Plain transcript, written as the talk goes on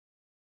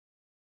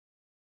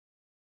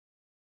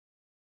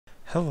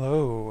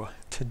Hello,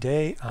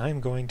 today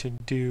I'm going to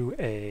do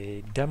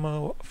a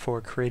demo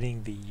for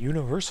creating the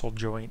universal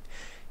joint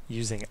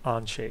using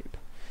Onshape.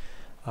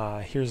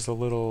 Here's a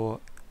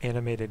little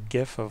animated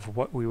GIF of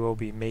what we will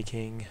be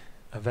making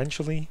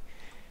eventually,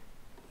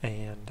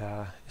 and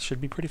it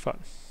should be pretty fun.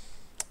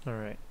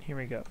 Alright, here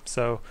we go.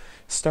 So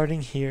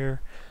starting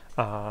here,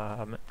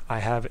 I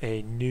have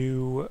a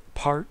new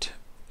part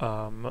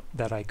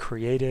that I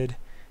created,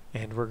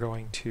 and we're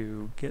going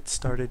to get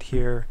started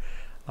here.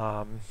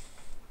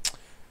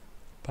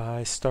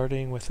 By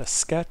starting with a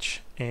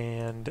sketch,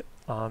 and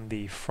on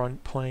the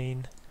front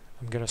plane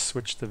I'm going to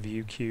switch the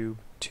view cube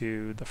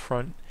to the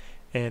front,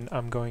 and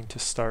I'm going to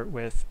start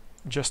with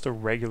just a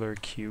regular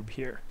cube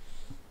here.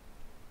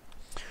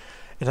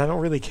 And I don't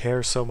really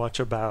care so much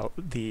about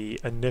the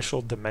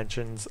initial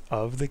dimensions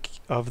of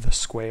the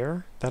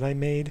square that I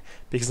made,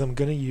 because I'm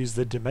going to use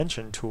the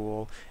dimension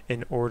tool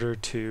in order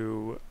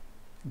to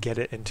get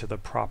it into the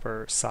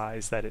proper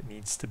size that it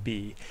needs to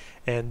be.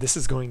 And this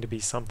is going to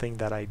be something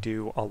that I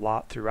do a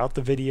lot throughout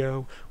the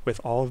video with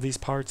all of these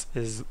parts,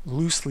 is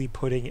loosely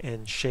putting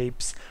in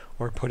shapes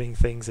or putting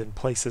things in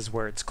places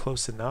where it's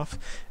close enough,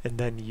 and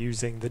then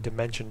using the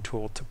dimension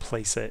tool to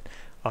place it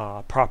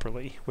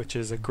properly, which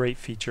is a great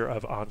feature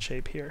of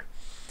Onshape here.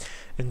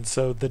 And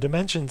so the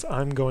dimensions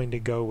I'm going to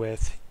go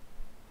with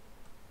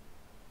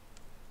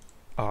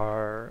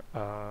are,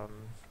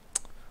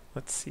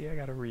 let's see, I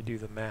gotta redo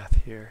the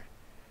math here.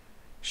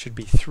 Should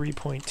be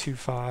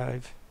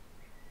 3.25,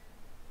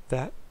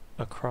 that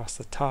across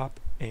the top,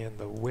 and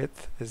the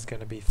width is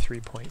going to be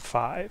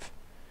 3.5.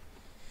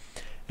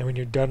 And when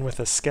you're done with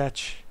a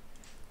sketch,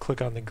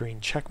 click on the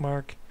green check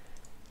mark.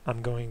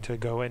 I'm going to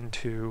go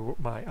into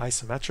my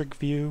isometric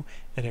view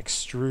and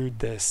extrude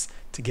this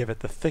to give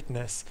it the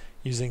thickness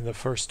using the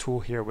first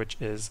tool here, which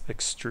is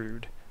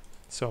extrude.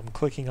 So I'm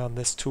clicking on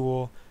this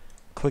tool,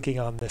 clicking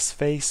on this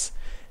face,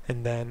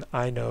 and then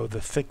I know the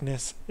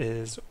thickness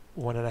is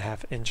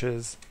 1.5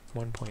 inches,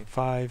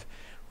 1.5,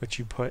 which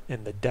you put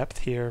in the depth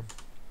here.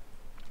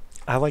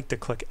 I like to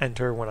click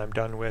enter when I'm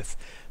done with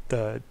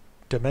the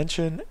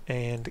dimension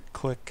and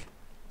click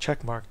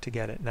check mark to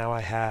get it. Now I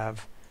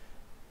have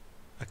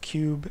a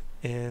cube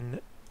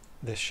in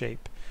this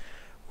shape,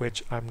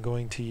 which I'm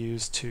going to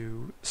use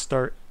to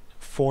start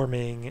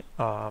forming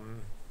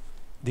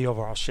the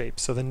overall shape.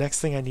 So the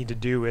next thing I need to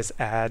do is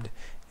add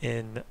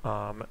in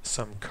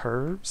some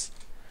curves,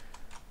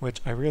 which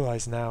I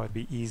realize now it'd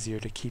be easier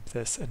to keep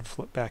this and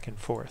flip back and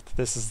forth.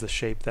 This is the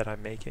shape that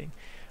I'm making.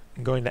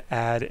 I'm going to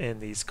add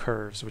in these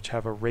curves, which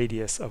have a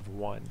radius of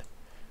 1.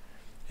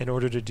 In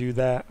order to do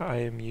that, I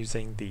am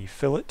using the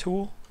fillet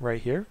tool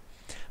right here.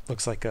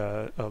 Looks like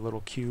a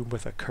little cube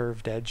with a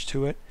curved edge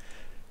to it.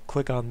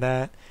 Click on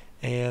that,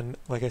 and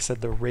like I said,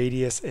 the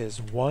radius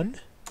is 1.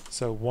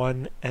 So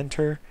 1,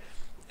 enter,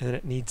 and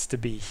it needs to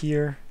be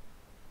here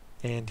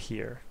and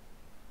here.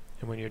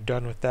 And when you're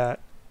done with that,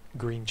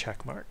 green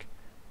check mark.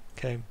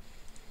 Okay,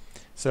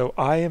 so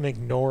I am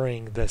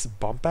ignoring this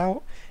bump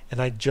out,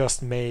 and I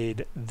just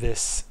made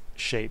this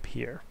shape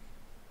here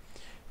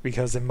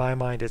because in my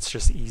mind it's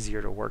just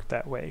easier to work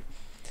that way.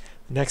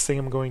 The next thing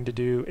I'm going to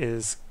do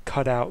is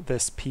cut out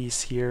this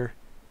piece here,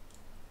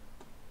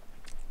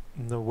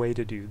 and the way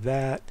to do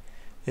that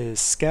is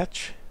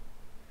sketch,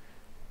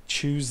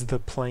 choose the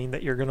plane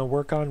that you're going to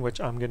work on, which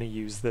I'm going to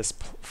use this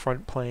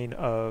front plane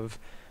of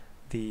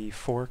the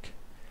fork,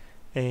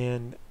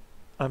 and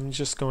I'm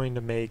just going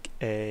to make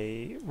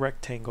a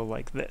rectangle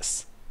like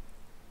this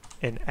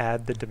and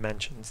add the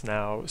dimensions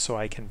now so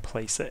I can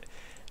place it.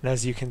 And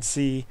as you can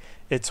see,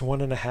 it's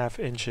 1.5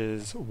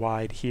 inches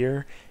wide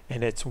here,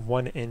 and it's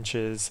 1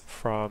 inches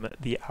from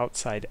the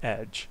outside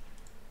edge.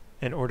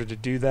 In order to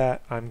do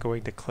that, I'm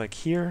going to click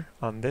here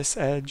on this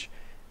edge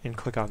and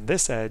click on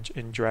this edge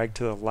and drag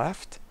to the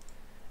left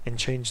and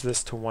change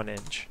this to 1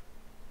 inch.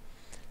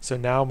 So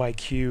now my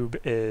cube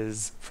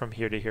is from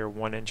here to here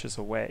 1 inches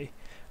away.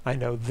 I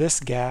know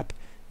this gap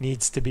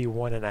needs to be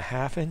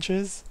 1.5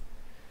 inches,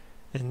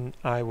 and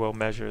I will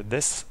measure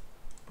this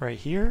right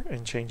here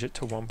and change it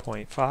to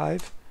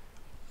 1.5.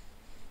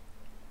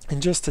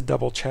 And just to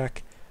double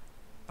check,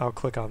 I'll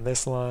click on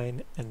this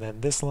line and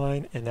then this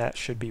line, and that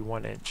should be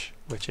 1 inch,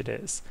 which it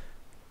is.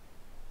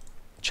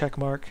 Check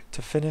mark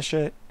to finish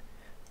it,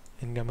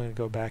 and I'm going to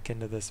go back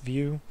into this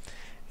view,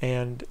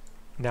 and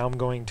now I'm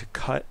going to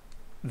cut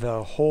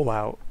the hole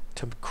out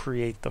to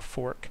create the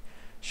fork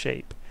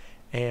shape.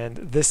 And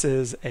this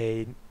is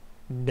a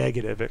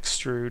negative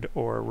extrude,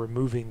 or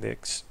removing the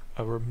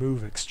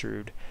remove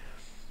extrude.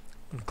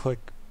 And click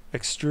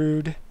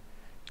extrude,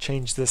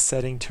 change this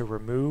setting to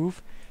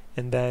remove,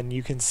 and then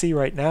you can see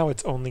right now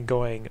it's only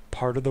going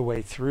part of the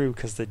way through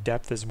because the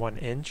depth is 1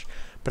 inch,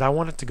 but I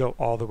want it to go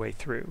all the way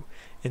through.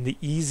 And the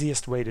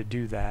easiest way to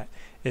do that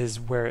is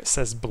where it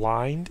says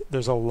blind.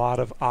 There's a lot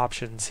of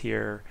options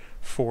here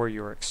for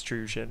your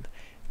extrusion.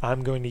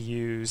 I'm going to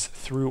use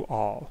through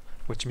all,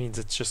 which means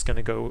it's just going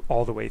to go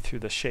all the way through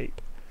the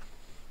shape.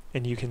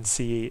 And you can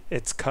see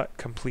it's cut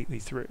completely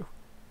through.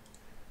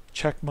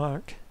 Check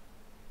mark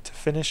to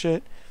finish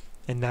it,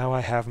 and now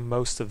I have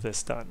most of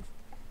this done.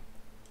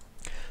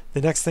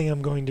 The next thing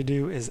I'm going to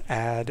do is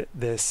add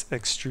this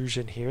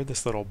extrusion here,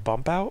 this little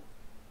bump out.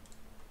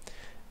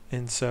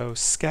 And so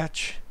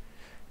sketch,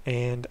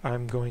 and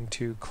I'm going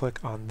to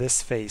click on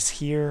this face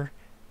here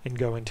and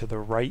go into the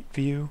right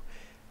view.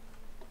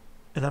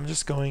 And I'm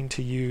just going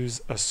to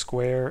use a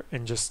square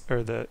and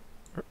or the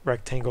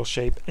rectangle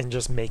shape and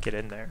just make it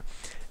in there.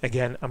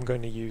 Again, I'm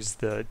going to use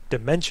the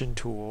dimension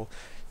tool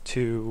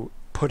to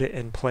put it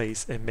in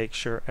place and make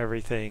sure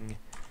everything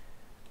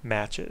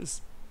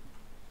matches.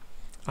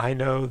 I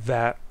know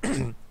that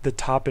the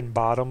top and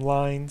bottom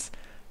lines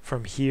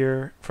from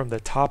here, from the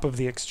top of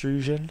the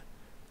extrusion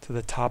to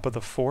the top of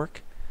the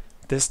fork,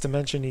 this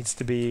dimension needs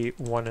to be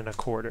 1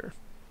 1/4.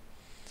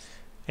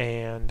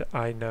 And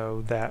I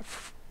know that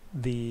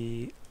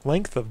the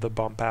length of the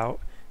bump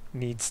out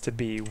needs to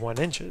be 1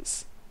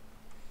 inches.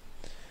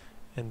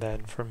 And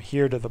then from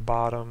here to the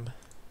bottom,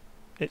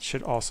 it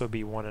should also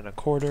be 1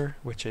 1/4,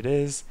 which it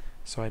is,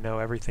 so I know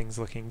everything's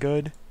looking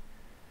good.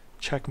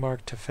 Check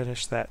mark to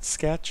finish that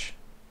sketch.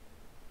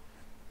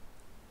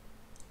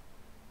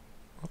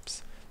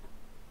 Oops,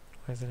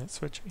 why isn't it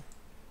switching?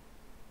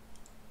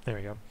 There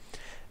we go.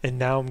 And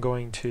now I'm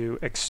going to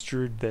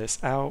extrude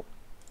this out,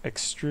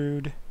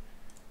 extrude,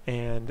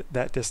 and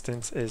that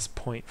distance is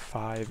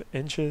 0.5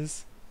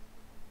 inches,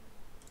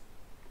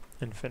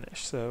 and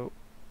finish. So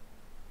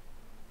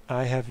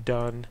I have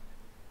done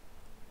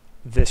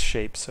this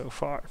shape so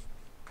far.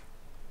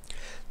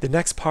 The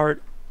next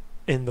part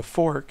in the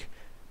fork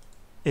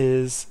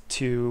is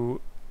to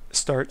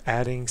start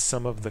adding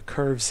some of the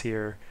curves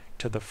here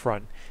to the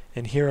front.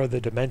 And here are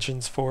the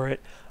dimensions for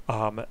it.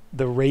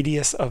 The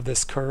radius of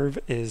this curve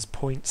is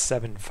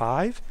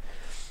 0.75.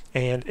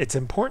 And it's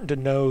important to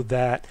know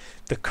that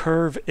the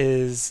curve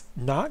is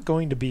not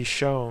going to be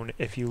shown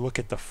if you look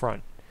at the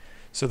front.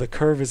 So the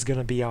curve is going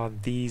to be on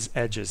these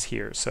edges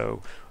here.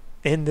 So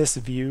in this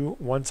view,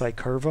 once I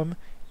curve them,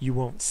 you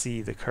won't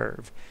see the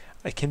curve.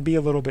 It can be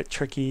a little bit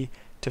tricky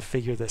to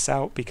figure this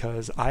out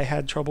because I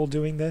had trouble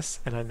doing this,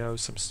 and I know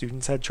some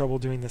students had trouble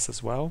doing this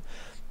as well.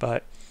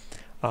 But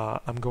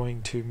I'm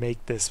going to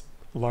make this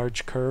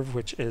large curve,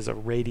 which is a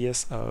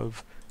radius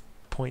of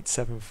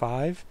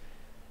 0.75.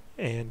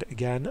 And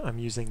again, I'm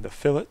using the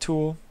fillet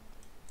tool.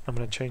 I'm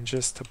going to change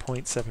this to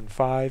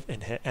 0.75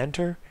 and hit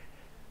enter.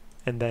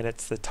 And then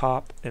it's the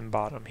top and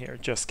bottom here.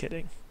 Just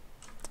kidding.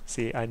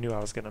 See, I knew I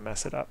was going to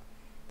mess it up.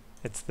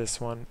 It's this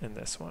one and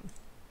this one.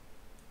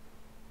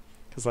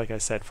 Because like I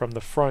said, from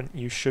the front,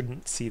 you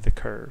shouldn't see the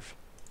curve.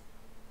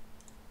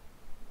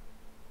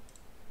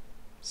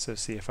 So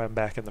see, if I'm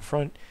back in the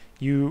front,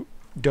 you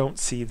don't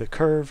see the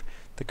curve.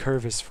 The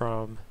curve is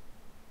from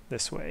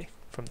this way,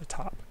 from the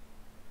top.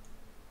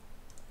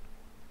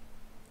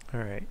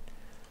 Alright.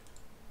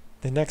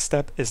 The next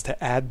step is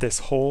to add this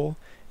hole.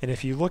 And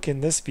if you look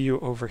in this view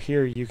over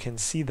here, you can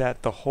see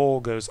that the hole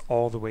goes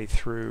all the way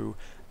through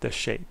the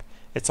shape.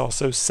 It's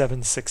also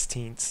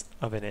 7/16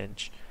 of an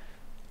inch.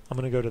 I'm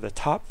going to go to the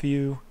top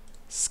view,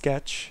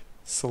 sketch,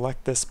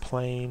 select this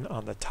plane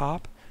on the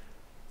top,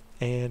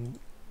 and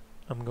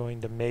I'm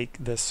going to make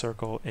this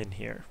circle in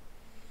here.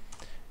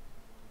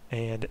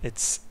 And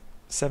it's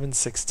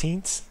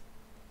 7/16.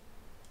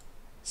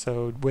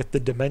 So with the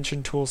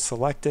dimension tool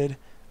selected,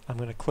 I'm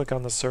going to click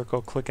on the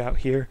circle, click out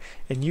here,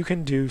 and you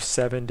can do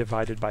 7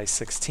 divided by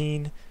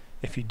 16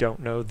 if you don't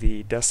know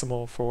the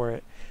decimal for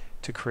it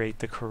to create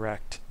the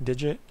correct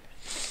digit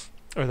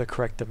or the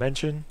correct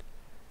dimension.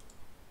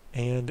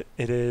 And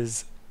it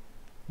is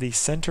the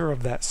center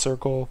of that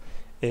circle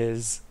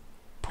is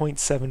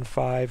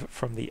 0.75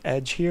 from the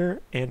edge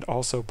here and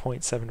also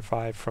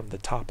 0.75 from the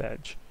top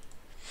edge.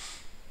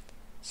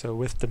 So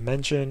with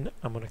dimension,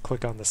 I'm going to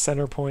click on the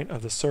center point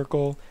of the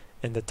circle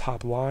and the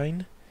top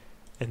line,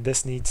 and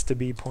this needs to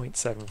be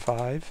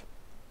 0.75.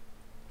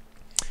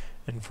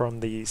 And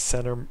from the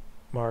center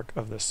mark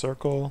of the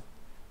circle,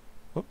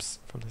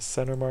 from the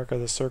center mark of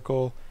the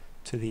circle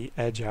to the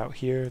edge out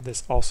here,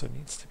 this also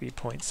needs to be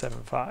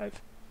 0.75.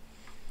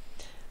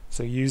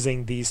 So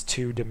using these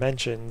two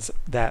dimensions,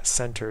 that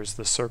centers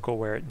the circle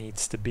where it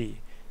needs to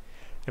be.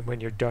 And when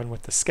you're done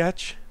with the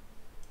sketch,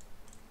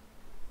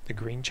 the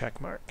green check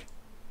mark.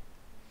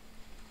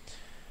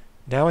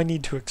 Now I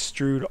need to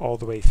extrude all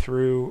the way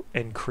through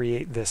and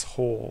create this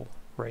hole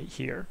right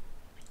here.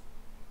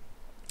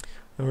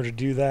 In order to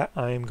do that,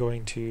 I am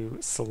going to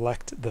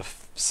select the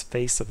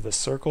face of the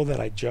circle that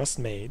I just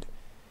made,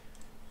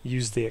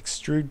 use the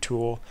extrude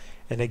tool,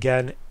 and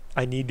again,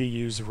 I need to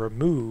use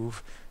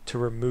remove to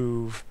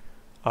remove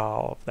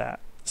all of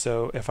that.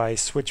 So if I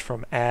switch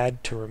from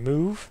add to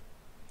remove,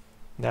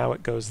 now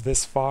it goes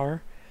this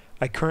far.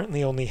 I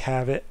currently only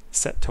have it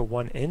set to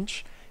 1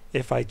 inch.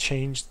 If I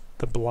change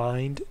the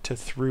blind to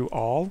through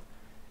all,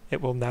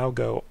 it will now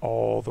go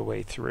all the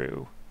way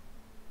through.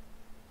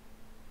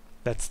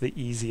 That's the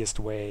easiest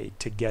way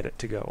to get it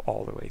to go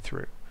all the way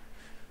through.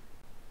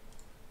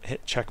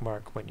 Hit check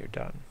mark when you're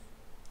done.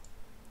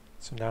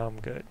 So now I'm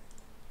good.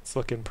 It's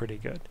looking pretty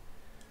good.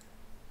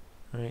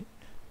 All right.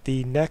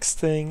 The next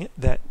thing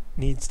that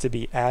needs to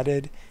be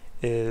added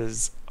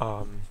is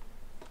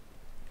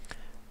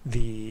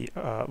the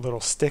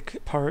little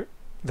stick part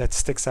that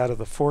sticks out of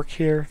the fork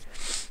here,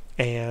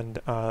 and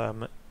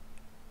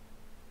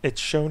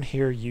it's shown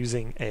here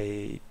using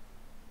a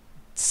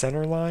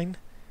center line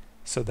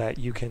so that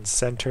you can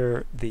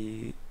center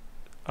the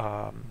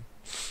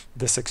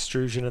this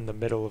extrusion in the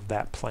middle of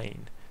that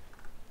plane.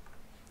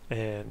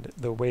 And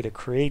the way to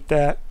create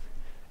that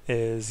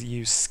is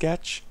use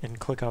sketch and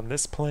click on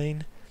this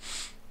plane,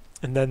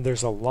 and then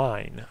there's a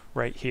line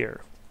right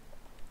here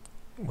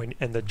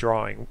in the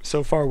drawing.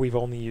 So far we've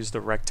only used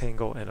a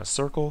rectangle and a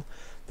circle.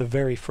 The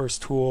very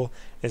first tool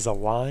is a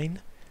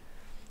line,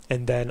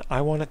 and then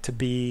I want it to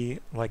be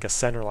like a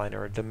center line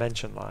or a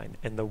dimension line,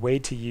 and the way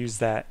to use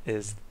that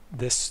is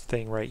this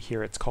thing right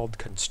here. It's called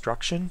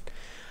construction.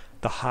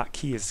 The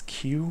hotkey is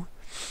Q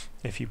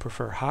if you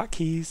prefer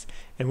hotkeys,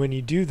 and when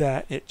you do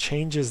that it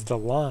changes the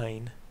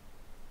line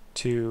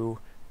to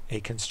a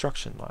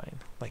construction line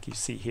like you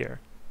see here.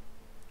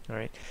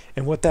 Alright,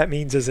 and what that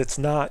means is it's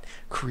not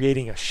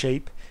creating a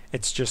shape,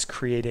 it's just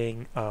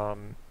creating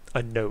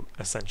a note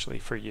essentially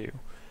for you.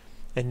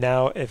 And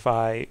now if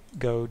I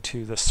go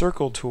to the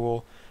circle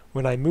tool,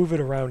 when I move it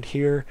around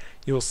here,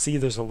 you'll see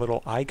there's a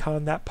little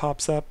icon that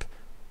pops up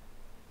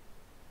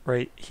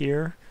right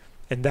here,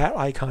 and that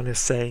icon is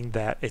saying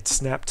that it's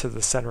snapped to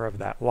the center of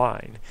that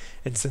line.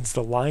 And since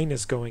the line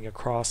is going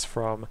across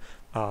from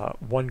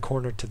one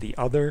corner to the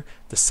other,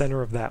 the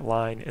center of that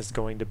line is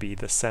going to be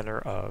the center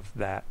of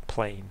that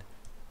plane.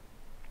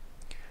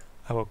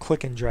 I will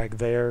click and drag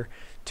there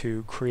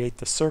to create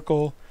the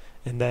circle,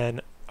 and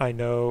then I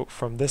know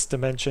from this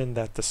dimension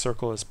that the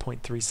circle is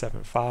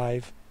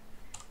 0.375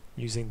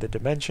 using the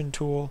dimension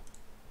tool.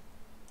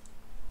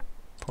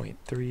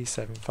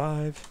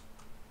 0.375.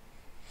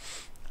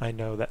 I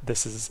know that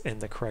this is in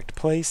the correct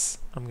place.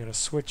 I'm going to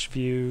switch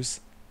views,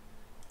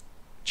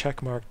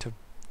 check mark to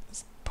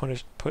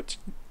finish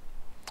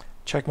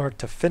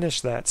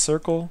that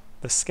circle,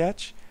 the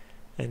sketch,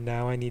 and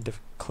now I need to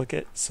click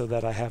it so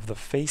that I have the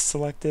face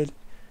selected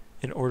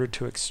in order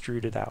to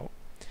extrude it out.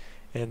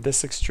 And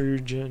this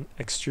extrusion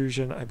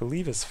I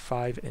believe is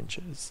 5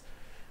 inches,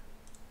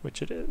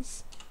 which it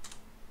is.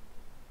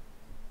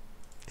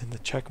 And the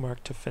check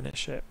mark to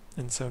finish it.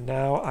 And so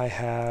now I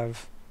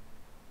have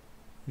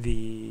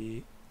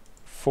the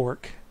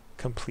fork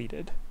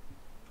completed.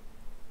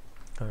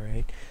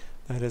 Alright,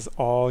 that is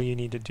all you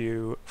need to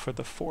do for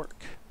the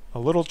fork. A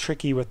little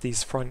tricky with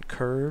these front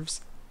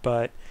curves,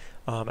 but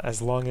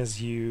as long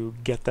as you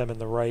get them in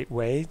the right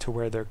way to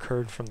where they're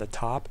curved from the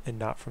top and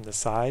not from the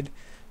side,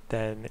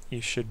 then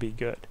you should be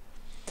good.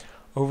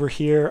 Over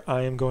here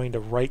I am going to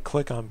right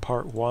click on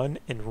part 1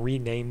 and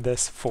rename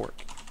this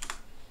fork.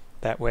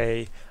 That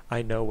way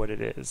I know what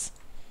it is.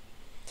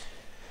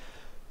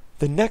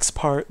 The next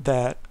part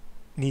that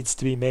needs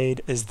to be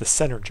made is the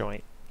center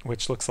joint,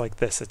 which looks like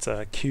this. It's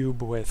a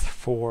cube with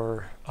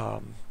 4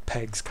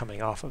 pegs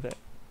coming off of it.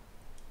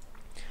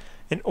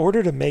 In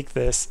order to make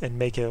this and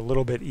make it a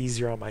little bit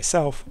easier on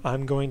myself,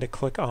 I'm going to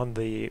click on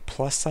the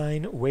plus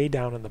sign way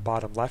down in the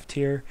bottom left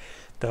here.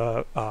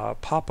 The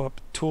pop-up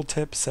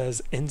tooltip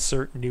says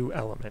Insert New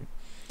Element.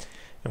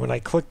 And when I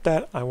click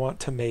that, I want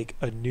to make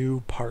a new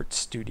Part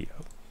Studio.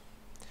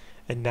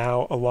 And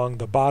now along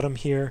the bottom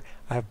here,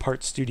 I have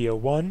Part Studio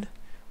 1,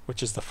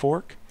 which is the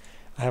fork.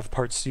 I have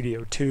Part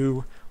Studio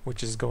 2,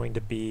 which is going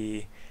to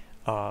be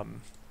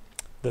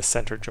the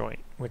center joint,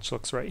 which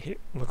looks right here,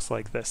 looks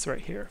like this right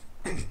here.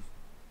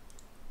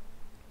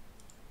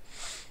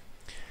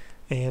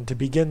 And to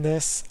begin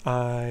this,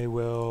 I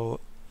will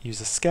use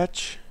a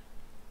sketch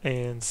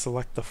and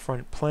select the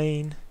front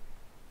plane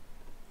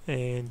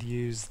and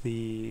use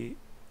the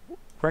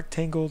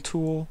rectangle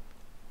tool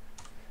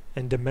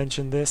and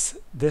dimension this.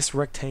 This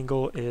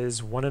rectangle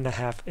is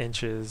 1.5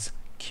 inches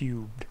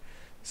cubed.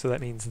 So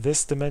that means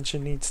this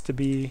dimension needs to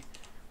be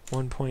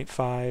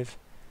 1.5.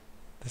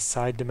 The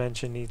side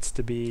dimension needs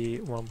to be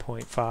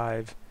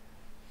 1.5.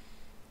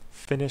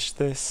 Finish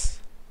this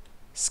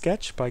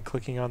sketch by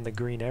clicking on the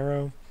green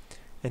arrow,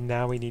 and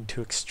now we need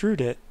to extrude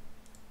it,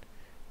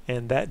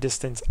 and that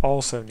distance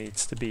also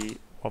needs to be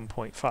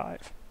 1.5.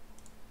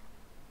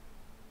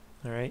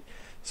 Alright,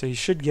 so you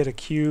should get a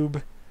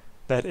cube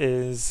that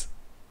is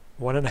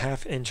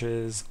 1.5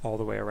 inches all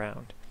the way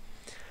around.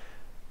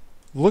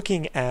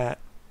 Looking at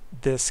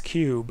this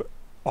cube,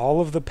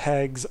 all of the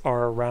pegs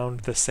are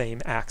around the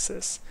same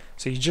axis.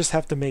 So you just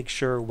have to make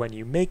sure when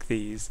you make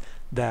these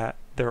that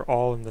they're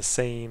all in the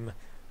same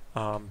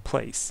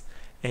place.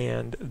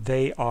 And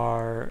they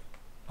are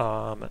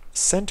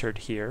centered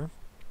here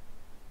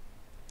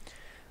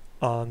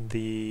on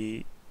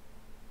the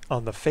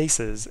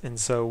faces, and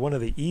so one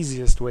of the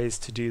easiest ways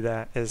to do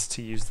that is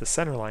to use the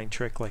center line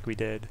trick like we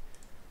did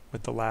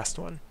with the last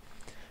one.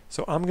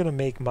 So I'm going to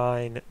make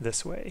mine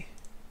this way.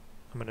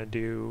 I'm going to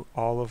do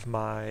all of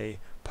my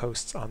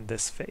posts on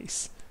this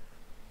face.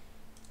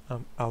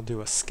 I'll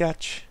do a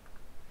sketch,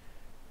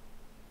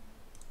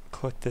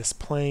 click this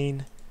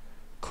plane,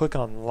 click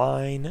on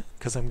line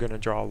because I'm going to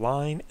draw a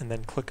line, and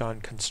then click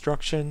on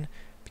construction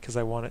because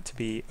I want it to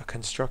be a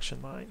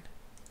construction line.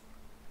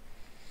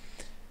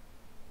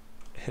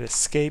 Hit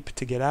escape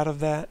to get out of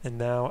that, and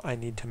now I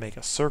need to make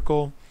a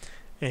circle,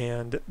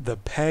 and the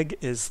peg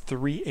is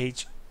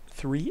 3/8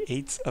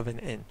 of an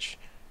inch.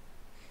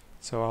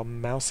 So I'm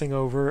mousing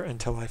over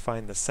until I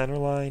find the center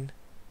line.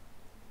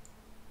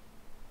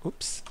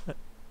 Oops,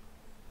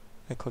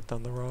 I clicked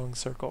on the wrong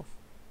circle.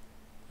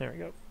 There we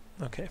go.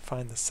 Okay,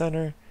 find the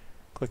center,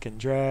 click and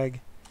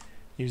drag,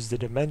 use the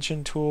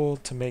dimension tool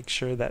to make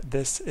sure that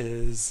this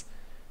is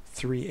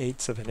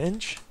 3/8 of an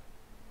inch,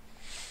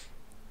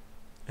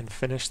 and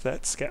finish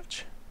that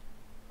sketch.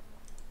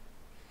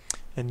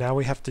 And now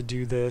we have to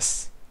do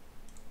this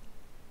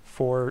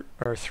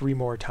 3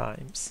 more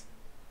times.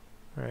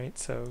 Alright,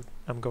 so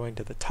I'm going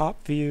to the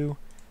top view,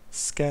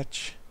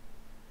 sketch,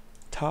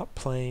 top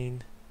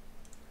plane.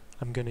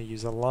 I'm going to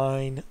use a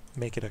line,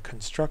 make it a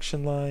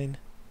construction line,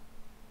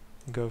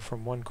 and go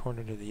from one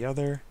corner to the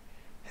other,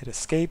 hit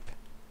escape,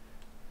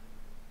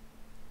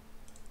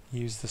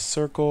 use the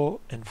circle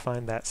and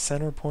find that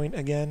center point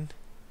again,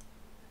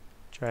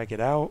 drag it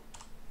out,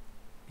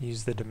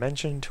 use the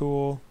dimension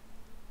tool,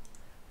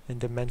 and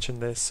dimension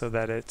this so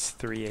that it's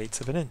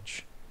 3/8 of an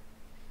inch.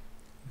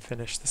 And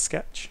finish the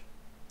sketch.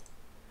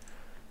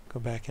 Go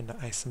back into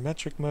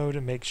isometric mode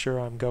and make sure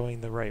I'm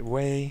going the right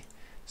way.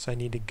 So I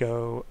need to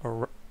go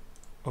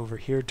over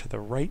here to the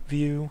right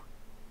view,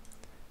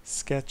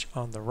 sketch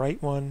on the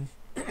right one,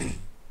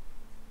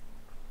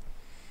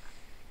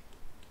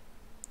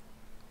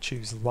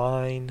 choose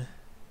line,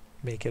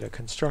 make it a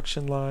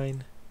construction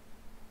line,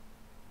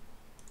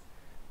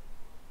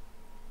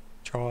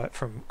 draw it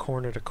from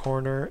corner to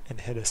corner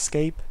and hit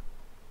escape,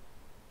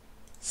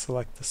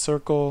 select the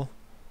circle,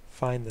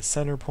 find the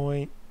center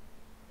point,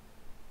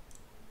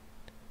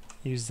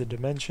 use the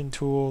dimension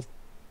tool,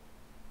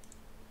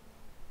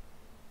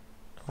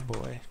 oh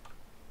boy,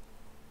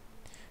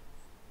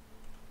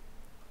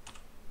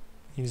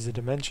 use the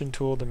dimension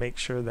tool to make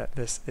sure that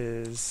this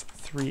is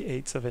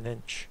 3/8 of an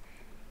inch,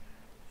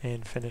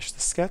 and finish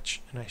the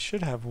sketch. And I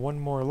should have one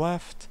more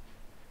left,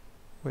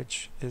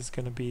 which is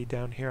going to be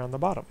down here on the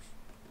bottom.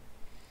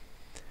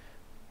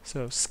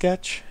 So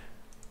sketch,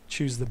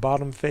 choose the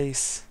bottom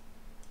face,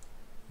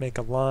 make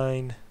a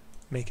line,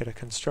 make it a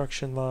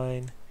construction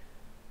line,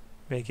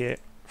 make it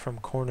from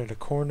corner to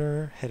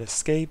corner, hit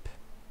escape,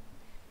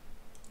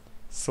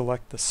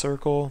 select the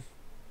circle,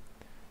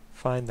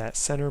 find that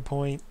center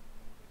point,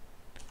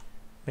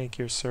 make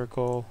your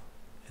circle,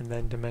 and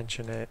then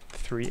dimension it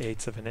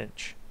 3/8 of an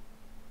inch.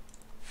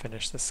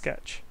 Finish the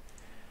sketch.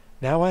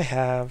 Now I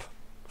have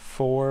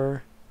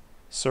 4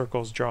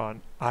 circles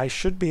drawn. I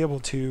should be able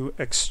to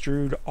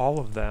extrude all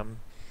of them,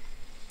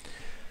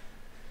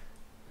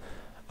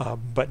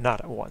 but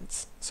not at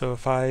once. So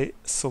if I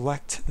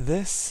select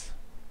this,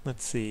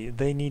 let's see,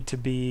 they need to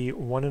be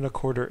 1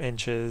 1/4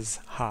 inches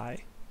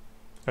high,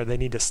 or they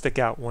need to stick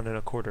out 1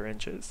 1/4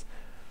 inches.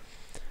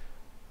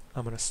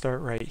 I'm going to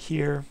start right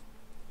here,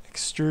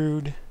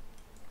 extrude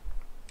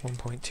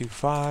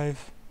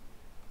 1.25,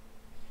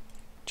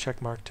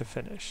 check mark to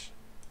finish.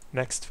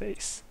 Next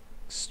face,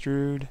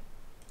 extrude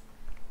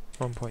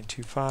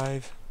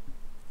 1.25,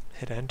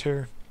 hit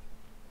enter,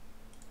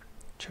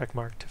 check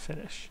mark to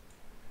finish.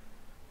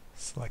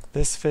 Select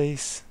this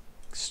face,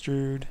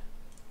 extrude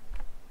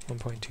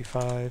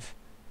 1.25,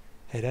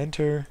 hit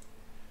enter,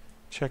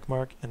 check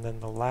mark, and then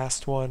the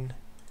last one,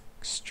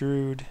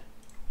 extrude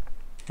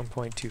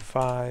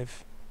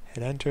 1.25,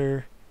 hit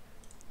enter,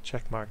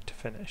 check mark to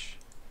finish.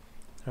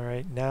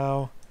 Alright,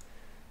 now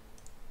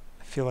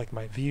I feel like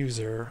my views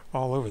are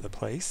all over the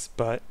place,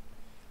 but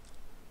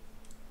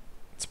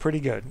it's pretty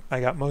good. I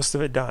got most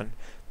of it done.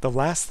 The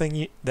last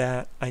thing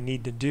that I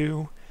need to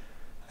do,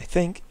 I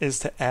think, is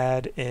to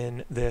add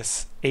in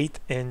this 1/8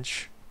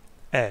 inch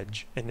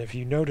edge. And if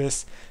you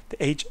notice, the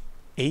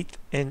 1/8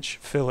 inch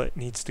fillet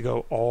needs to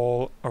go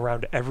all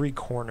around every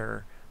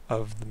corner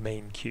of the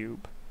main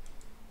cube.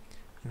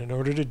 And in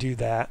order to do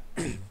that,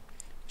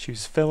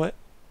 choose fillet,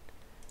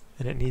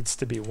 and it needs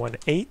to be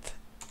 1/8,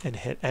 and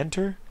hit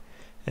enter.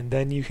 And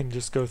then you can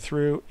just go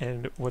through,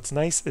 and what's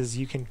nice is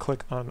you can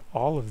click on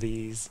all of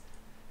these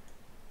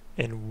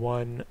in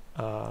one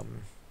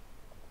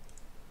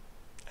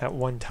at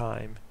one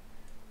time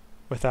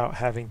without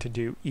having to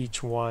do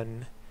each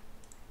one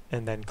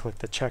and then click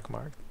the check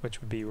mark, which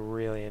would be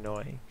really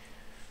annoying.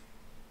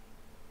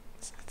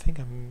 So I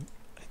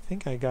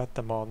think I got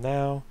them all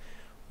now.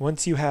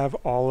 Once you have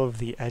all of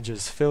the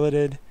edges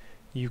filleted,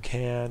 you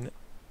can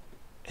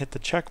hit the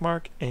check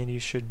mark and you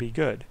should be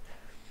good.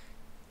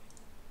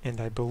 And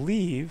I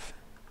believe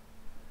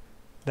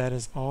that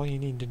is all you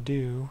need to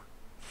do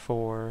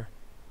for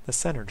the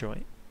center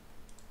joint.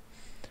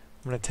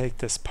 I'm going to take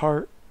this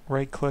part,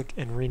 right click,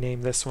 and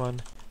rename this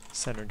one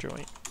center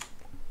joint,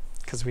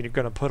 because we're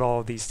going to put all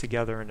of these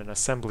together in an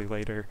assembly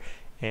later,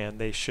 and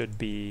they should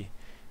be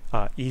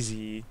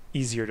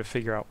easier to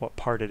figure out what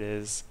part it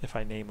is if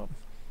I name them.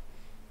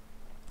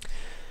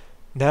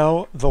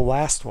 Now the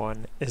last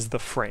one is the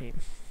frame.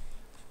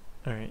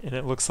 Alright, and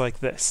it looks like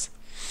this.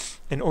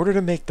 In order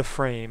to make the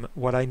frame,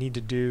 what I need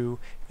to do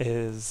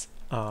is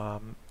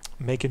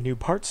make a new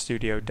part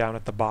studio down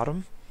at the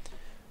bottom.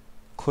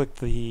 Click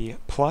the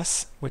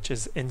plus, which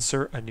is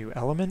insert a new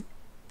element.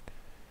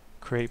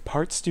 create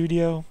Part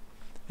Studio,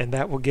 and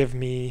that will give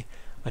me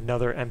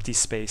another empty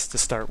space to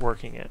start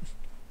working in.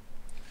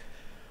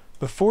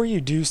 Before you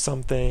do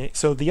something,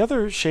 so the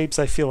other shapes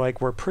I feel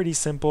like were pretty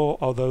simple,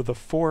 although the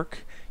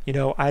fork, you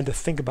know, I had to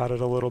think about it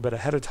a little bit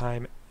ahead of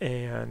time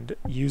and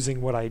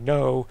using what I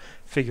know,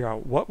 figure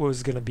out what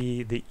was going to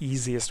be the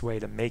easiest way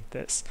to make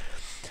this.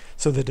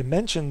 So the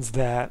dimensions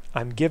that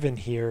I'm given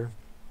here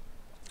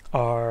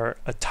are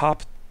a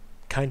top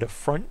kind of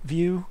front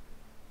view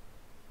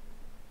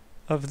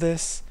of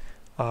this.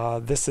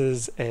 This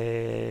is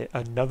this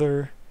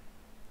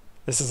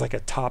is like a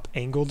top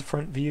angled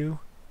front view,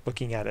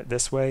 looking at it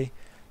this way.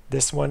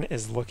 This one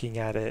is looking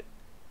at it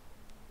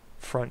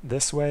front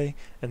this way,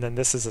 and then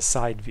this is a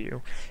side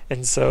view.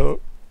 And so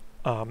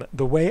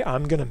the way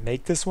I'm going to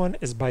make this one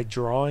is by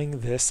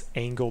drawing this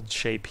angled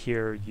shape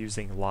here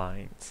using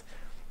lines.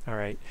 All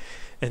right,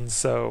 and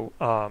so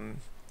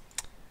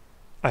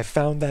I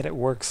found that it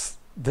works.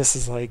 This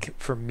is, like,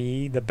 for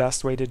me, the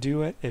best way to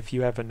do it. If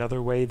you have another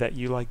way that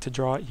you like to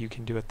draw it, you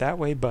can do it that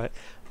way, but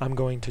I'm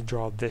going to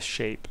draw this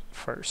shape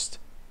first.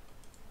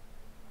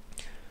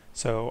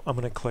 So I'm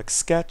going to click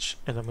Sketch,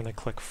 and I'm going to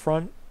click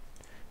Front,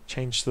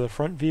 change to the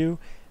front view,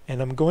 and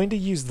I'm going to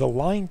use the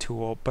line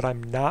tool, but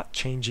I'm not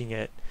changing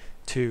it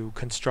to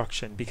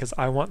construction because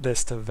I want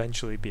this to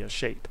eventually be a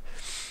shape.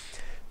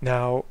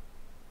 Now,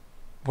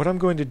 what I'm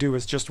going to do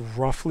is just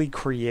roughly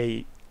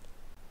create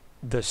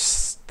the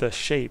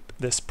shape,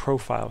 this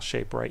profile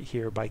shape right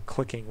here, by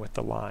clicking with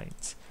the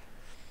lines.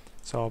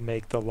 So I'll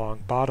make the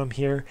long bottom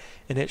here,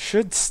 and it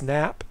should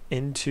snap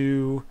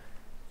into,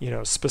 you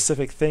know,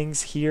 specific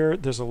things. Here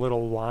there's a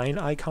little line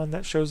icon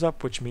that shows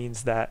up, which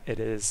means that it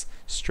is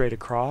straight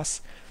across,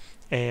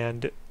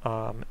 and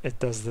it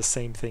does the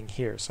same thing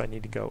here. So I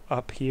need to go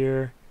up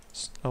here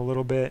a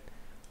little bit,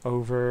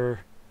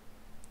 over,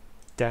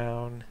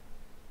 down,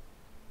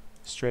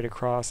 straight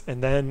across,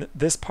 and then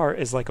this part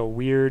is like a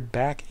weird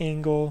back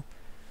angle,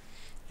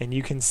 and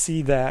you can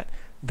see that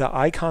the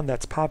icon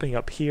that's popping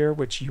up here,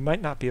 which you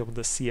might not be able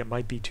to see, it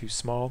might be too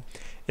small,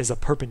 is a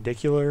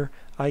perpendicular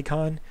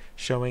icon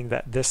showing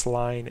that this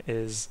line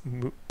is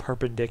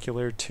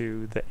perpendicular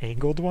to the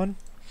angled one.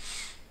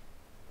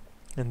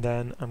 And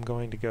then I'm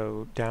going to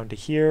go down to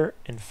here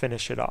and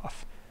finish it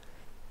off.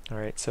 All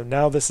right, so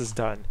now this is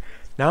done.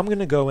 Now I'm going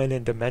to go in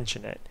and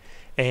dimension it.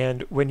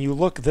 And when you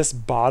look, this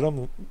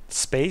bottom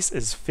space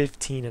is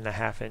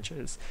 15.5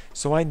 inches.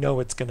 So I know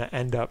it's going to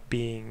end up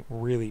being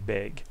really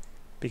big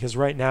because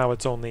right now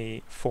it's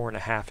only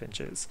 4.5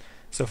 inches.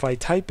 So if I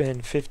type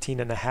in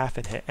 15.5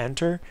 and hit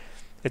enter,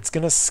 it's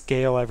going to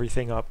scale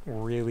everything up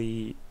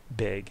really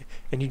big.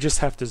 And you just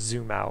have to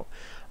zoom out.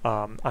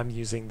 I'm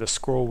using the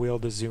scroll wheel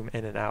to zoom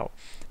in and out.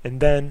 And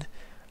then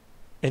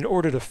in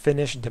order to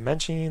finish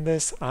dimensioning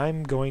this,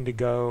 I'm going to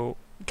go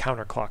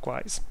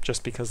counterclockwise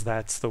just because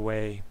that's the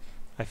way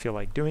I feel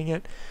like doing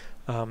it.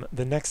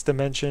 The next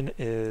dimension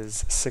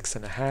is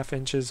 6.5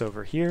 inches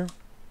over here.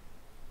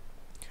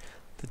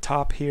 The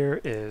top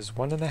here is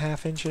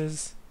 1.5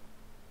 inches.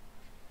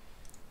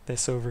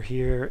 This over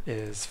here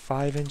is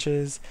 5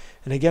 inches.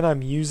 And again,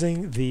 I'm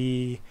using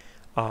the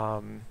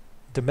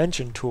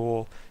dimension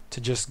tool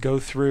to just go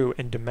through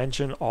and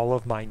dimension all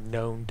of my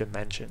known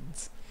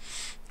dimensions.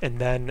 And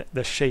then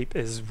the shape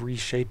is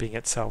reshaping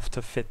itself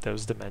to fit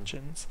those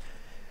dimensions.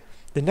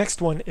 The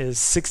next one is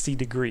 60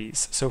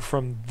 degrees. So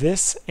from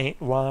this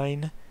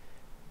line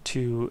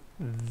to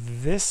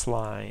this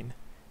line,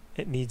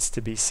 it needs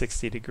to be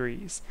 60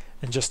 degrees.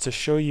 And just to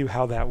show you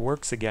how that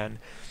works again,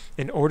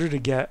 in order to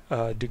get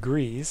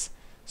degrees,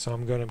 so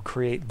I'm going to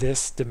create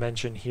this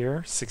dimension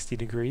here, 60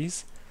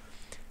 degrees,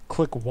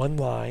 click one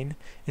line,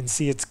 and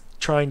see it's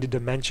trying to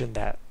dimension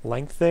that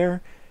length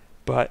there,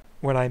 but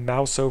when I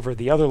mouse over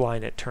the other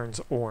line, it turns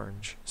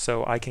orange.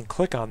 So I can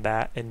click on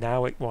that, and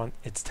now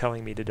it's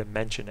telling me to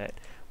dimension it,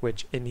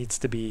 which it needs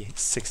to be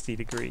 60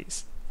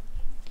 degrees.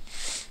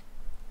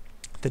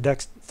 The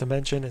next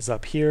dimension is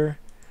up here,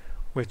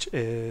 which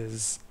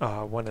is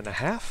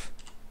 1.5.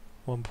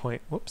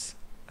 Whoops,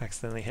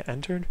 accidentally hit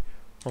entered.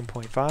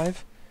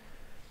 1.5.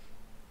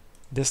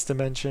 This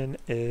dimension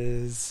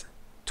is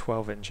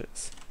 12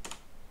 inches.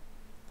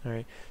 All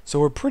right, so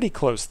we're pretty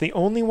close. The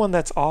only one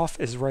that's off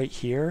is right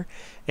here,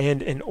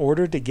 and in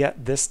order to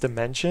get this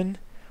dimension,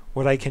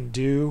 what I can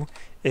do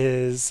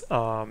is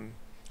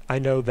I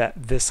know that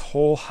this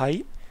whole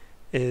height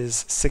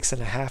is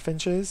 6.5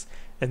 inches,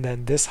 and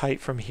then this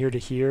height from here to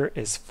here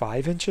is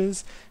 5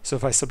 inches. So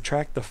if I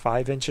subtract the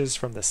 5 inches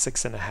from the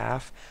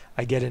 6.5,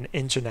 I get 1.5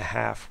 inches,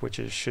 which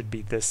should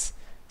be this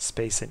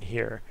space in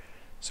here.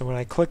 So when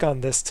I click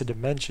on this to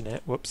dimension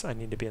it, whoops, I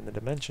need to be in the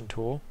dimension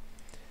tool,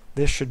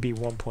 this should be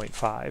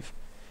 1.5.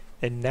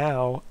 And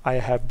now I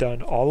have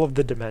done all of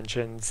the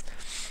dimensions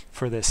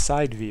for this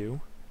side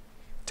view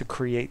to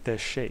create this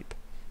shape.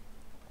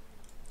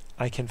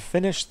 I can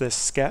finish this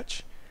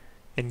sketch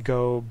and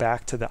go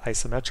back to the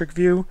isometric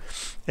view,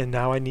 and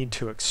now I need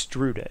to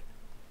extrude it.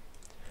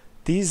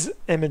 These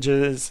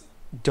images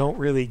don't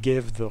really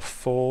give the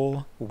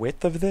full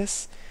width of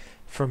this.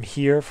 from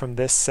here, from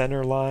this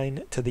center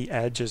line to the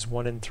edge is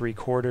 1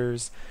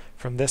 3/4.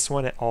 From this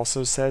one it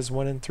also says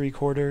 1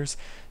 3/4.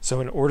 So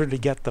in order to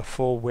get the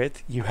full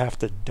width, you have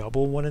to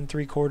double 1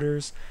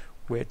 3/4,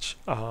 which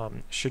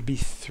should be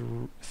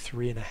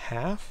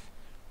 3.5.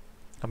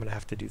 I'm going to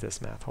have to do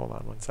this math. Hold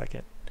on 1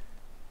 second.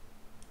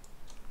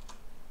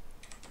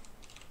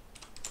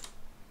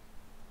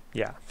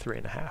 Yeah,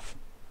 3.5.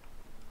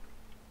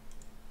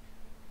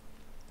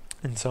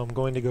 And so I'm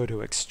going to go to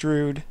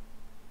extrude.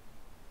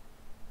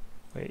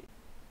 Wait.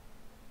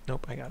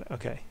 Nope, I got it.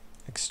 Okay.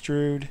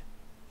 Extrude.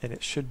 And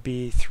it should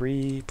be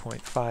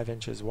 3.5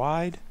 inches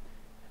wide.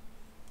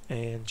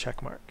 And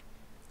check mark.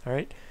 All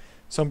right.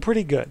 So I'm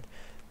pretty good.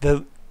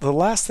 The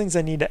last things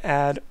I need to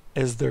add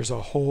is there's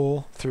a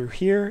hole through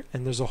here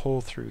and there's a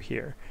hole through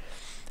here.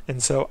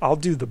 And so I'll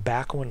do the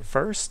back one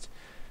first.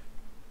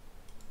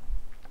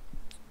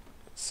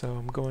 So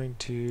I'm going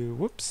to,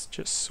 whoops,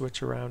 just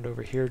switch around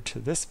over here to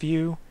this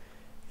view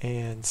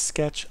and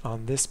sketch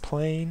on this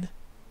plane.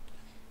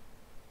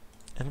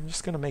 And I'm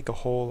just going to make a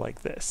hole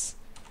like this,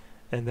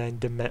 and then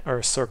or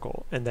a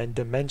circle, and then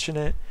dimension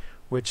it,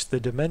 which the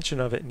dimension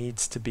of it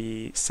needs to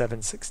be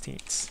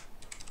 7/16.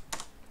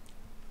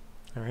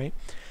 All right.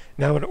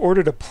 Now, in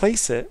order to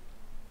place it,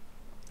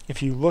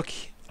 if you look,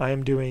 I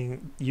am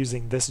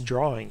using this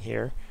drawing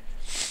here.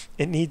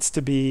 It needs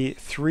to be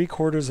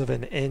 3/4 of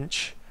an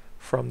inch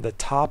from the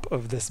top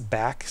of this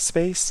back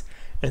space,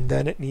 and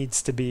then it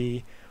needs to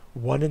be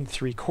 1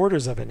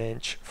 3/4 of an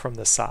inch from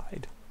the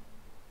side.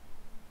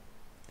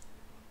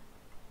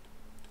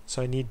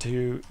 So I need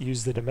to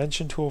use the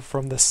dimension tool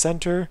from the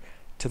center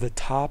to the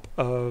top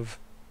of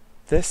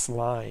this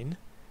line.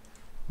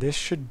 This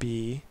should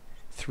be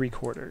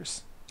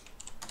 3/4,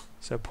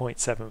 so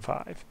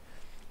 0.75.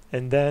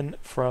 And then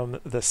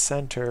from the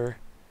center,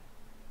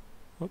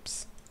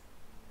 whoops,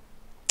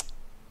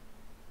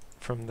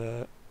 from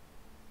the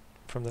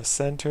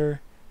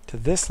center to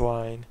this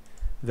line,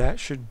 that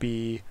should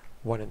be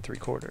 1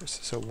 3/4,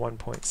 so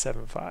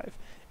 1.75.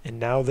 And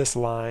now this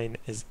line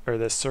is, or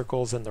this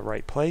circle's in the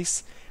right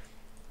place,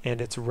 and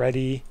it's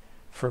ready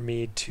for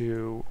me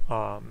to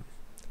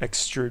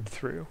extrude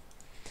through.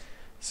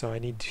 So I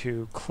need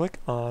to click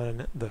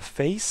on the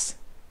face,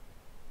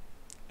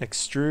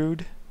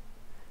 extrude,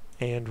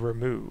 and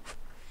remove.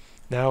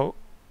 Now,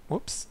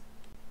 whoops.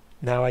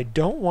 Now I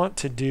don't want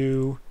to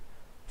do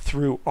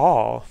through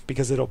all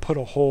because it'll put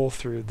a hole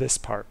through this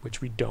part, which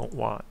we don't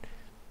want.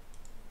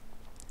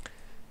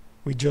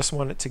 We just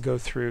want it to go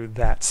through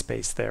that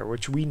space there,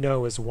 which we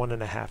know is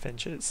 1.5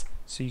 inches.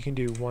 So you can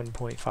do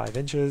 1.5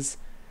 inches,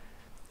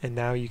 and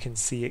now you can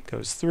see it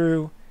goes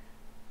through.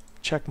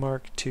 Check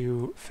mark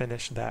to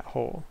finish that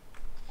hole.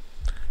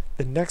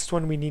 The next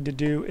one we need to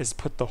do is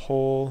put the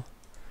hole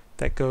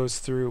that goes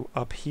through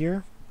up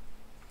here.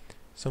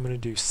 So I'm going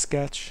to do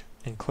sketch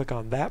and click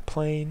on that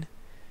plane,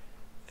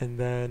 and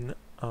then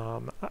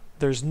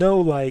there's no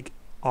like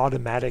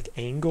automatic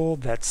angle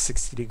that's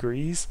 60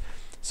 degrees.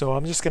 So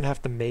I'm just going to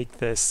have to make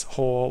this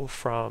hole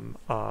from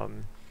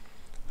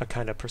a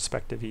kind of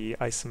perspective-y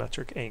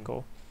isometric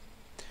angle.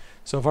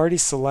 So I've already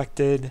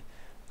selected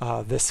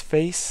this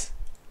face.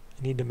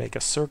 I need to make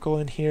a circle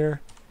in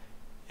here,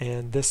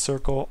 and this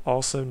circle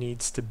also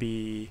needs to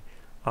be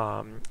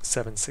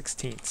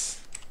 7/16.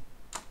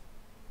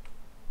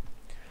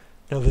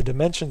 Now the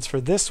dimensions for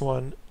this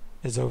one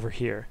is over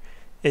here.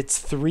 It's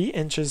 3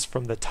 inches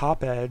from the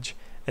top edge,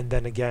 and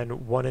then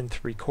again 1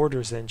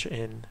 3/4 inch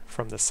in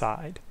from the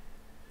side.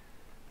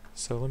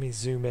 So let me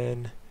zoom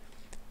in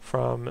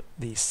from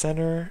the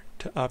center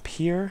to up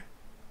here.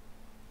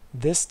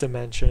 This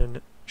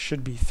dimension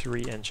should be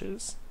 3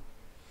 inches.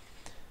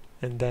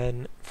 And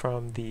then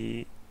from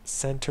the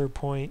center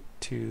point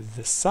to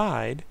the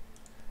side,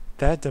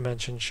 that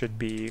dimension should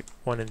be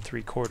 1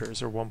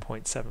 3/4 or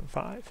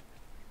 1.75.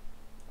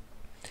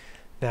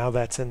 Now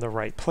that's in the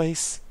right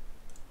place.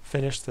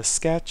 Finish the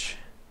sketch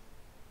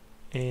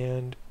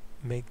and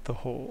make the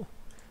hole.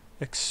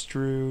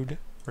 Extrude,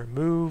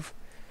 remove.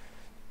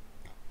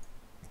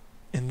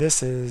 And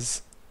this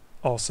is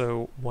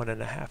also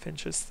 1.5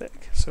 inches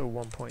thick, so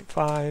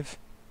 1.5.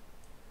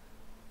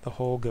 The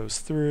hole goes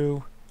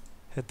through,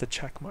 hit the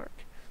check mark.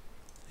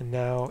 And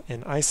now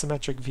in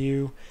isometric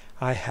view,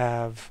 I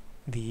have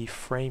the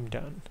frame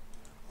done.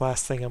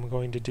 Last thing I'm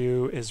going to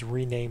do is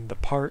rename the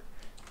part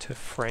to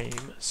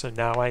frame. So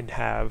now I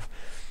have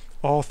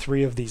all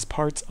 3 of these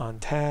parts on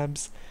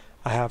tabs.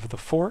 I have the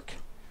fork,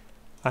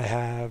 I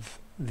have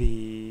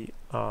the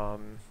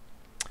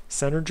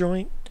center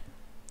joint,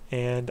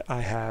 and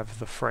I have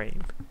the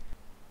frame.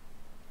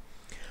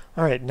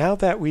 Alright, now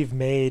that we've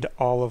made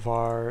all of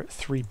our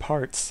 3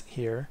 parts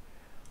here,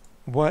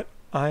 what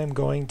I'm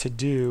going to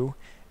do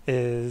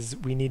is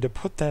we need to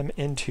put them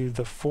into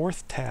the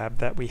 4th tab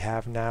that we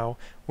have now,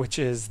 which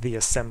is the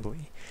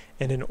assembly.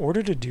 And in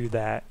order to do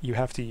that, you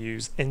have to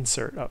use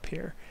insert up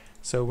here.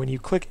 So when you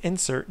click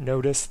insert,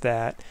 notice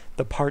that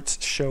the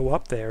parts show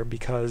up there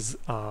because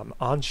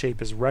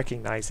Onshape is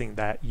recognizing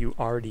that you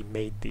already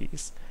made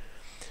these.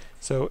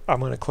 So I'm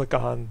going to click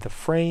on the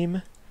frame,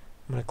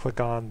 I'm going to click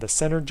on the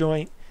center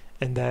joint,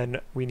 and then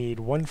we need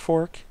 1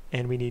 fork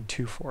and we need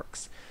 2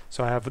 forks.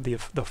 So I have the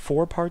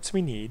 4 parts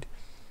we need.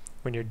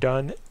 When you're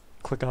done,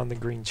 click on the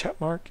green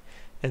check mark,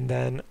 and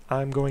then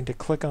I'm going to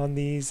click on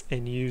these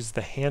and use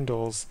the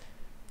handles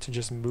to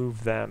just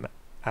move them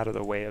out of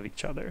the way of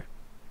each other,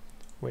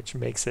 which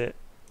makes it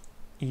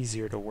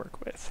easier to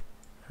work with.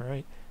 All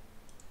right.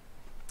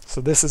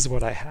 So this is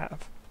what I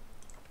have.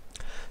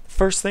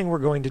 First thing we're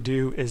going to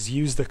do is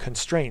use the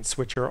constraints,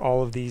 which are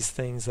all of these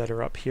things that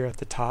are up here at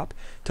the top,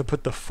 to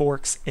put the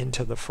forks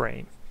into the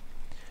frame.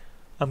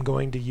 I'm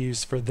going to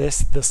use for this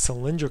the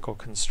cylindrical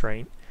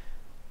constraint.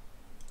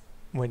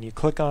 When you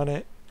click on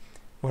it,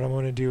 what I'm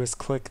going to do is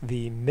click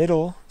the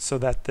middle so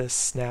that this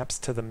snaps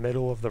to the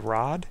middle of the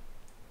rod,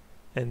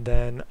 and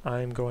then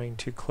I'm going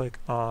to click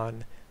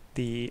on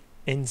the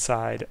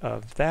inside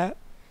of that.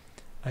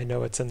 I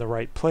know it's in the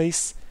right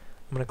place.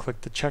 I'm going to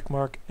click the check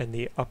mark in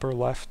the upper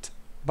left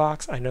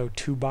box. I know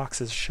 2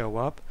 boxes show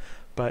up,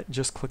 but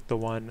just click the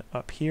one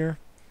up here.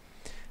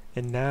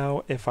 And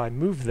now if I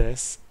move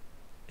this,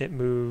 it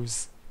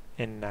moves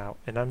in and out.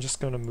 And I'm just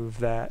going to move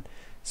that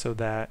so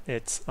that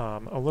it's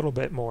a little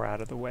bit more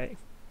out of the way.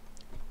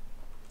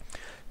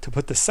 To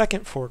put the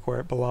second fork where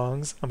it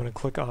belongs, I'm going to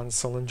click on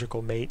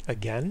cylindrical mate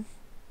again.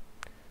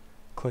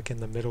 Click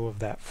in the middle of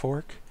that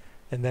fork,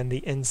 and then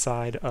the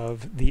inside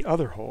of the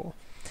other hole.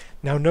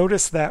 Now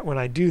notice that when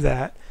I do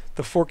that,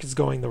 the fork is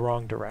going the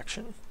wrong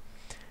direction.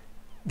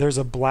 There's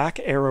a black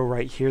arrow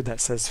right here that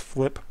says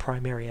flip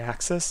primary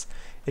axis.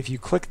 If you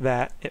click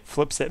that, it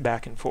flips it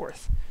back and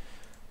forth.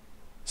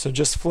 So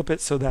just flip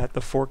it so that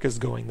the fork is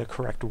going the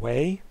correct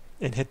way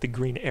and hit the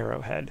green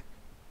arrowhead.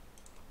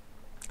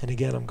 And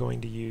again, I'm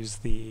going to use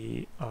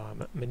the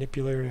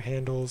manipulator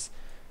handles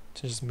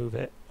to just move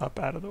it up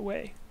out of the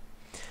way.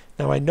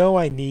 Now I know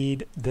I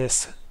need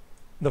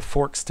the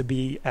forks to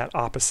be at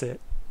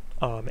opposite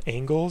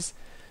angles,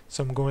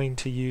 so I'm going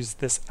to use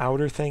this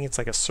outer thing. It's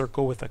like a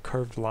circle with a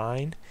curved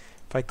line.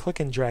 If I click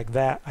and drag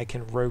that, I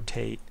can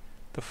rotate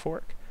the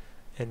fork.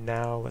 And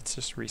now let's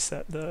just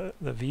reset the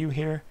view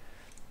here.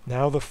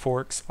 Now the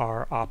forks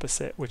are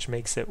opposite, which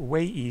makes it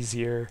way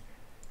easier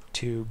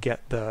to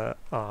get the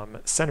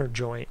center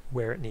joint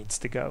where it needs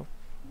to go.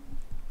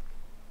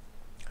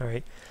 All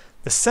right,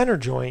 the center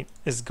joint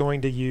is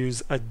going to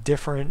use a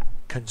different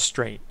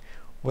constraint.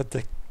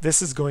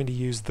 This is going to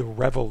use the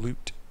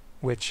revolute,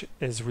 which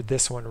is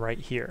this one right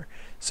here.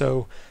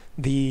 So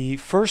the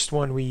first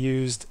one we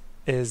used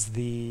is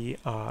the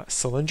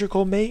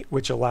cylindrical mate,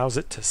 which allows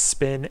it to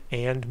spin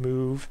and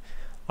move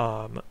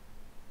in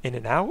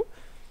and out.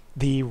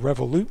 The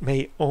revolute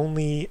mate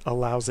only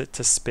allows it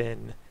to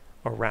spin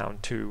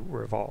around to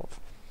revolve.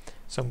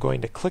 So I'm going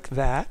to click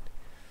that.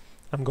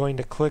 I'm going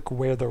to click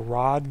where the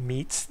rod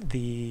meets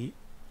the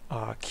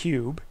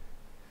cube,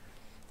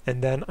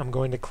 and then I'm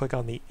going to click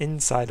on the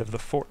inside of the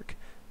fork.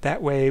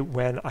 That way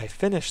when I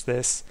finish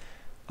this,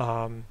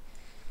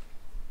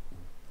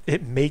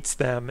 it mates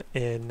them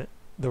in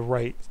the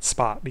right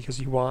spot, because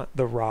you want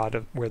the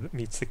rod where it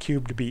meets the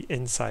cube to be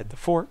inside the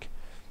fork.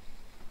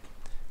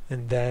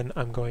 And then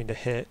I'm going to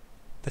hit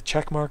the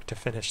check mark to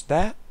finish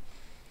that.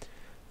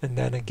 And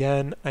then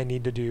again, I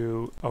need to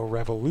do a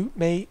revolute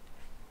mate.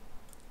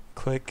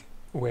 Click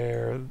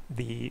where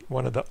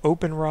one of the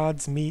open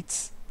rods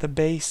meets the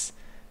base,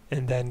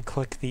 and then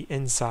click the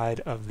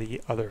inside of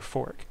the other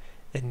fork.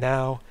 And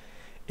now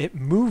it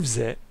moves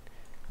it.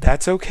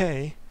 That's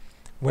okay.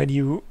 When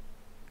you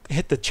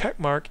hit the check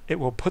mark, it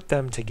will put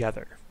them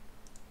together.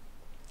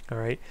 All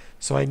right,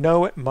 so I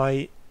know it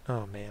might,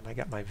 oh man, I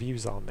got my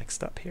views all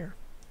mixed up here.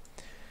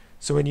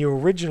 So when you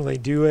originally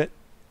do it,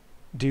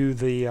 do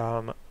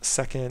the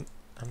second,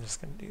 I'm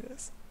just going to do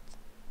this.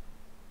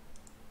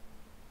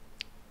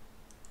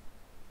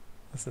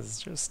 This is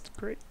just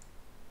great.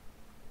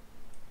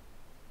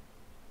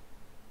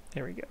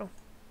 There we go.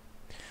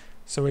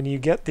 So when you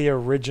get the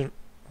original,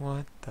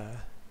 what the?